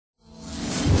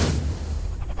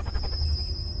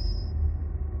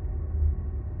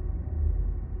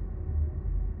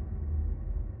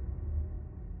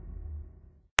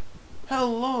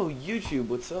Hello YouTube,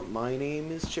 what's up? My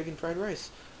name is Chicken Fried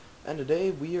Rice, and today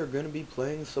we are going to be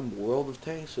playing some World of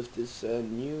Tanks with this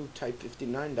new Type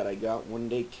 59 that I got one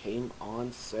day came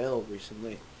on sale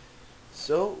recently.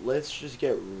 So let's just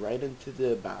get right into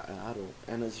the battle,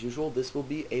 and as usual this will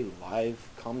be a live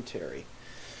commentary.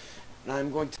 And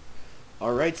I'm going to...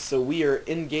 Alright, so we are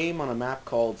in game on a map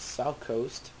called South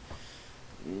Coast.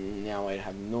 Now I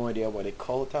have no idea why they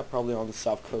call it that, probably on the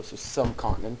south coast of some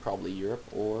continent, probably Europe,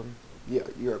 or yeah,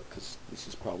 Europe, because this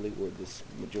is probably where this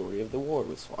majority of the war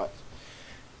was fought.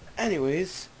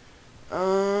 Anyways,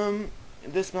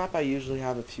 this map I usually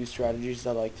have a few strategies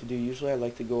I like to do. Usually I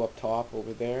like to go up top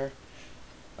over there.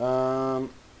 I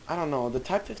don't know, the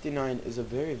Type 59 is a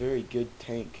very, very good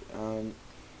tank.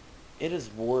 It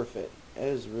is worth it. It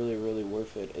is really, really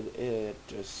worth it. It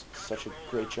does such a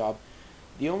great job.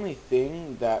 The only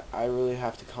thing that I really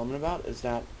have to comment about is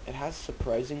that it has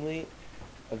surprisingly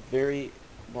a very,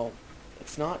 well,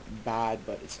 it's not bad,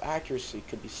 but its accuracy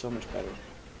could be so much better.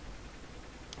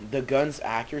 The gun's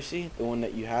accuracy, the one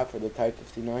that you have for the Type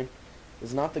 59,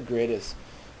 is not the greatest.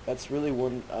 That's really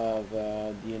one of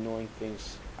the annoying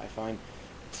things I find.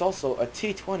 It's also a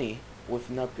T20 with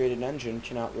an upgraded engine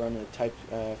can outrun a Type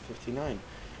 59,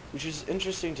 which is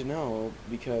interesting to know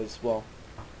because, well,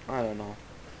 I don't know.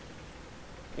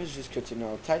 It's just good to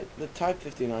know. The Type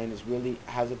 59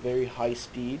 has a very high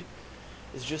speed.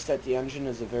 It's just that the engine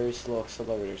is a very slow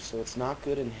accelerator, so it's not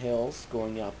good in hills,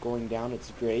 going up. Going down, it's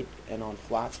great, and on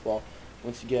flats, well,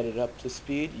 once you get it up to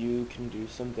speed, you can do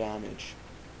some damage.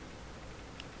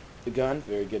 The gun,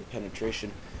 very good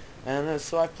penetration. And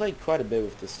so I've played quite a bit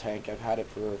with this tank. I've had it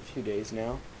for a few days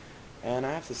now, and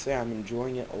I have to say I'm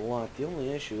enjoying it a lot. The only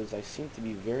issue is I seem to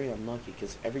be very unlucky,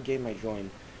 because every game I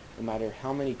join, no matter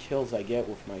how many kills I get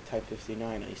with my Type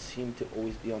 59, I seem to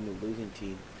always be on the losing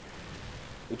team,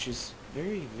 which is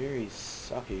very, very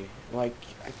sucky. Like,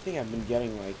 I think I've been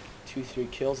getting like 2-3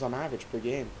 kills on average per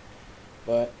game,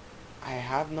 but I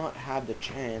have not had the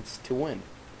chance to win.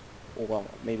 Well,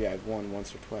 maybe I've won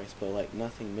once or twice, but like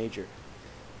nothing major.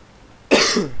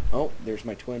 Oh, there's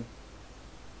my twin.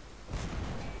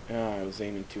 I was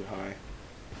aiming too high.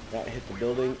 That hit the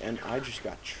building, and I just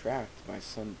got tracked by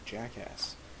some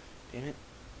jackass. Damn it.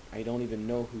 I don't even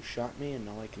know who shot me, and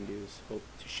all I can do is hope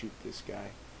to shoot this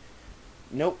guy.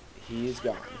 Nope, he is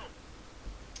gone.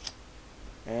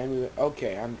 And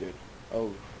okay, I'm good.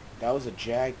 Oh, that was a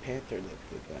Jag Panther that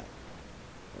did that.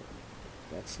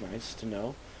 That's nice to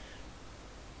know.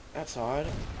 That's odd.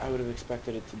 I would have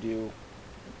expected it to do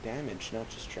damage, not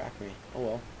just track me. Oh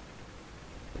well.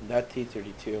 That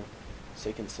T-32 is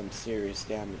taking some serious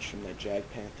damage from that Jag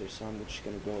Panther, so I'm just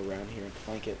going to go around here and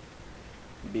flank it.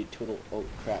 Be total, oh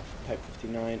crap, Type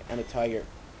 59 and a Tiger.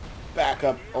 Back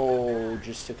up. Oh,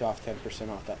 just took off 10%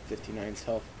 off that 59's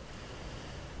health.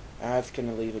 That's going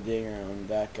to leave a dinger on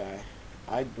that guy.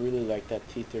 I'd really like that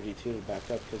T-32 to back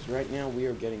up, because right now we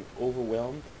are getting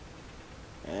overwhelmed,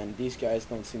 and these guys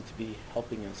don't seem to be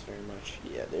helping us very much.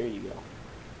 Yeah, there you go.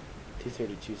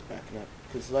 T-32's backing up,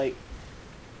 because like,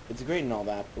 it's great and all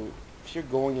that, but if you're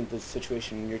going into this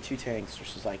situation and you're 2 tanks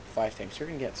versus like 5 tanks, you're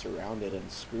going to get surrounded and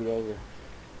screwed over.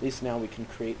 At least now we can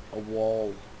create a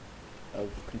wall of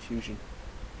confusion.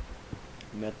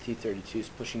 And that T-32 is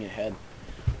pushing ahead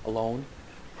alone.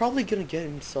 Probably going to get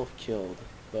himself killed,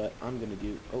 but I'm going to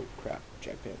do... Oh, crap.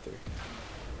 Jag Panther.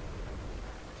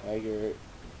 Tiger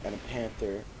and a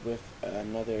Panther with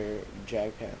another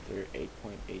Jag Panther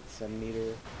 8.8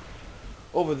 centimeter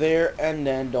over there, and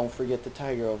then don't forget the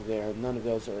Tiger over there. None of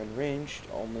those are in range,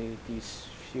 only these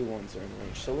few ones are in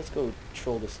range. So let's go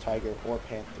troll this Tiger or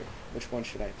Panther. Which one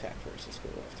should I attack first? Let's go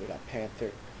after that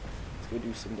Panther. Let's go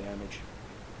do some damage.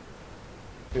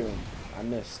 Boom. I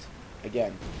missed.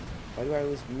 Again. Why do I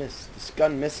always miss? This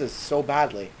gun misses so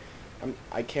badly. I'm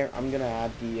gonna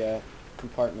add the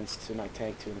compartments to my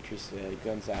tank to increase the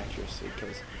gun's accuracy,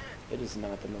 because it is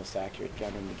not the most accurate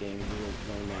gun in the game. You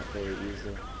will learn that very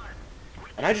easily.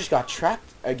 And I just got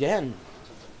tracked again.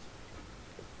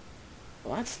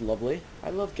 Well, that's lovely. I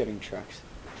love getting tracked.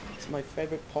 It's my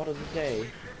favorite part of the day.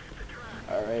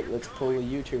 Alright, let's pull a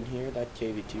U-turn here. That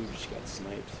KV-2 just got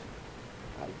sniped.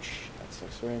 Ouch. That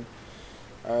sucks for him.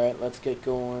 Alright, let's get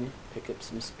going. Pick up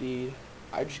some speed.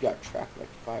 I just got tracked like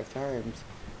 5 times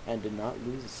and did not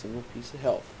lose a single piece of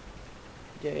health.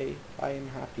 Yay, I am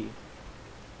happy.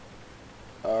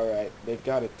 Alright, they've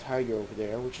got a Tiger over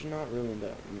there, which is not really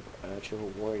that much of a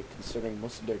worry considering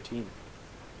most of their team.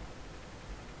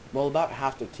 Well, about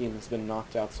half their team has been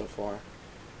knocked out so far.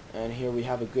 And here we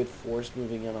have a good force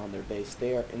moving in on their base.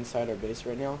 They are inside our base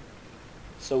right now.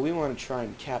 So we want to try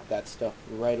and cap that stuff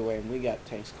right away, and we got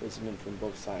tanks closing in from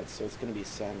both sides, so it's going to be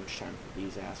sandwich time for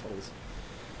these assholes.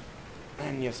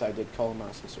 And yes, I did call him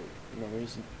Asshole, so no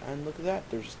reason. And look at that,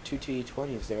 there's two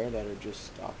T-20s there that are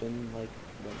just stopping like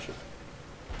a bunch of...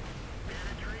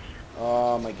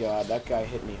 Oh my god, that guy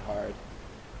hit me hard.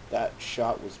 That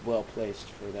shot was well placed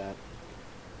for that.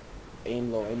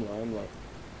 Aim low, aim low, aim low.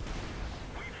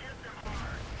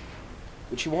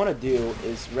 What you want to do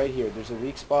is right here, there's a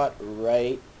weak spot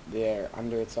right there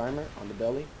under its armor on the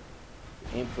belly.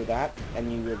 Aim for that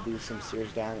and you will do some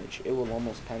serious damage. It will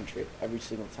almost penetrate every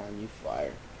single time you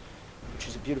fire, which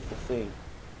is a beautiful thing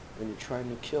when you're trying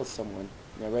to kill someone.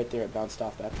 Now right there, it bounced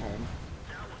off that time.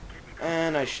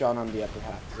 And I shot on the upper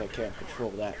half because I can't control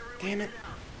that. Damn it!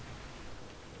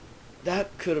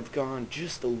 That could have gone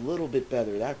just a little bit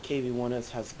better. That KV-1S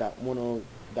has that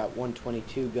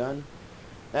 122 gun.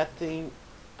 That thing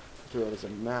throws a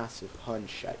massive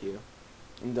punch at you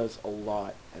and does a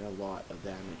lot of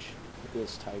damage. Look at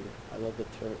this Tiger. I love the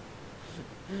turret.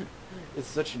 It's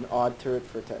such an odd turret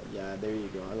for yeah, there you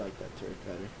go. I like that turret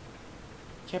better.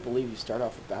 Can't believe you start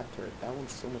off with that turret. That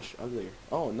one's so much uglier.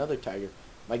 Oh, another Tiger.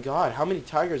 My god, how many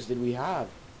Tigers did we have?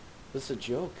 This is a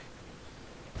joke.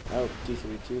 Oh,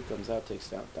 T-32 comes out,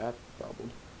 takes out that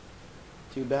problem.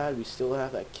 Too bad, we still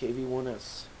have that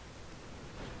KV-1S.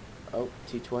 Oh,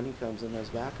 T-20 comes in as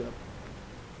backup.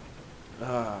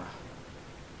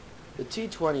 The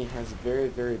T-20 has very,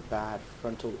 very bad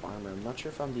frontal armor. I'm not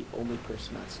sure if I'm the only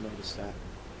person that's noticed that.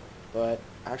 But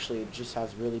actually, it just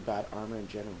has really bad armor in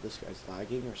general. This guy's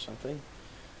lagging or something.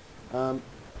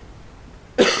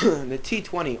 The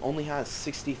T-20 only has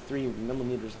 63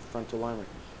 millimeters of frontal armor.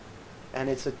 And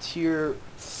it's a tier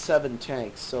 7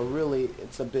 tank, so really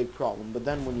it's a big problem. But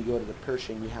then when you go to the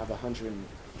Pershing, you have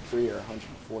 103 or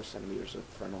 104 centimeters of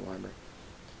frontal armor,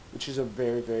 which is a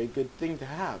very, very good thing to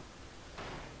have.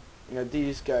 You know,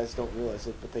 these guys don't realize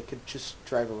it, but they could just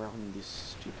drive around in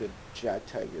this stupid Jag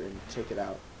Tiger and take it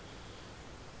out.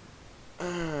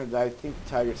 I think the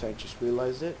Tiger tank just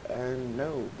realized it, and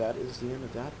no, that is the end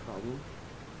of that problem.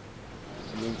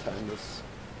 In the meantime, this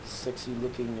sexy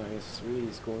looking IS-3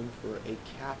 is going for a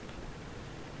cap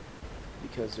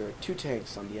because there are 2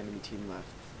 tanks on the enemy team left.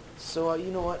 So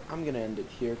you know what, I'm gonna end it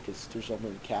here because there's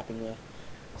only the capping left.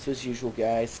 So as usual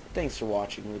guys, thanks for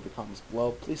watching. Leave your comments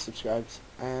below, please subscribe,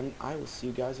 and I will see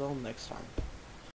you guys all next time.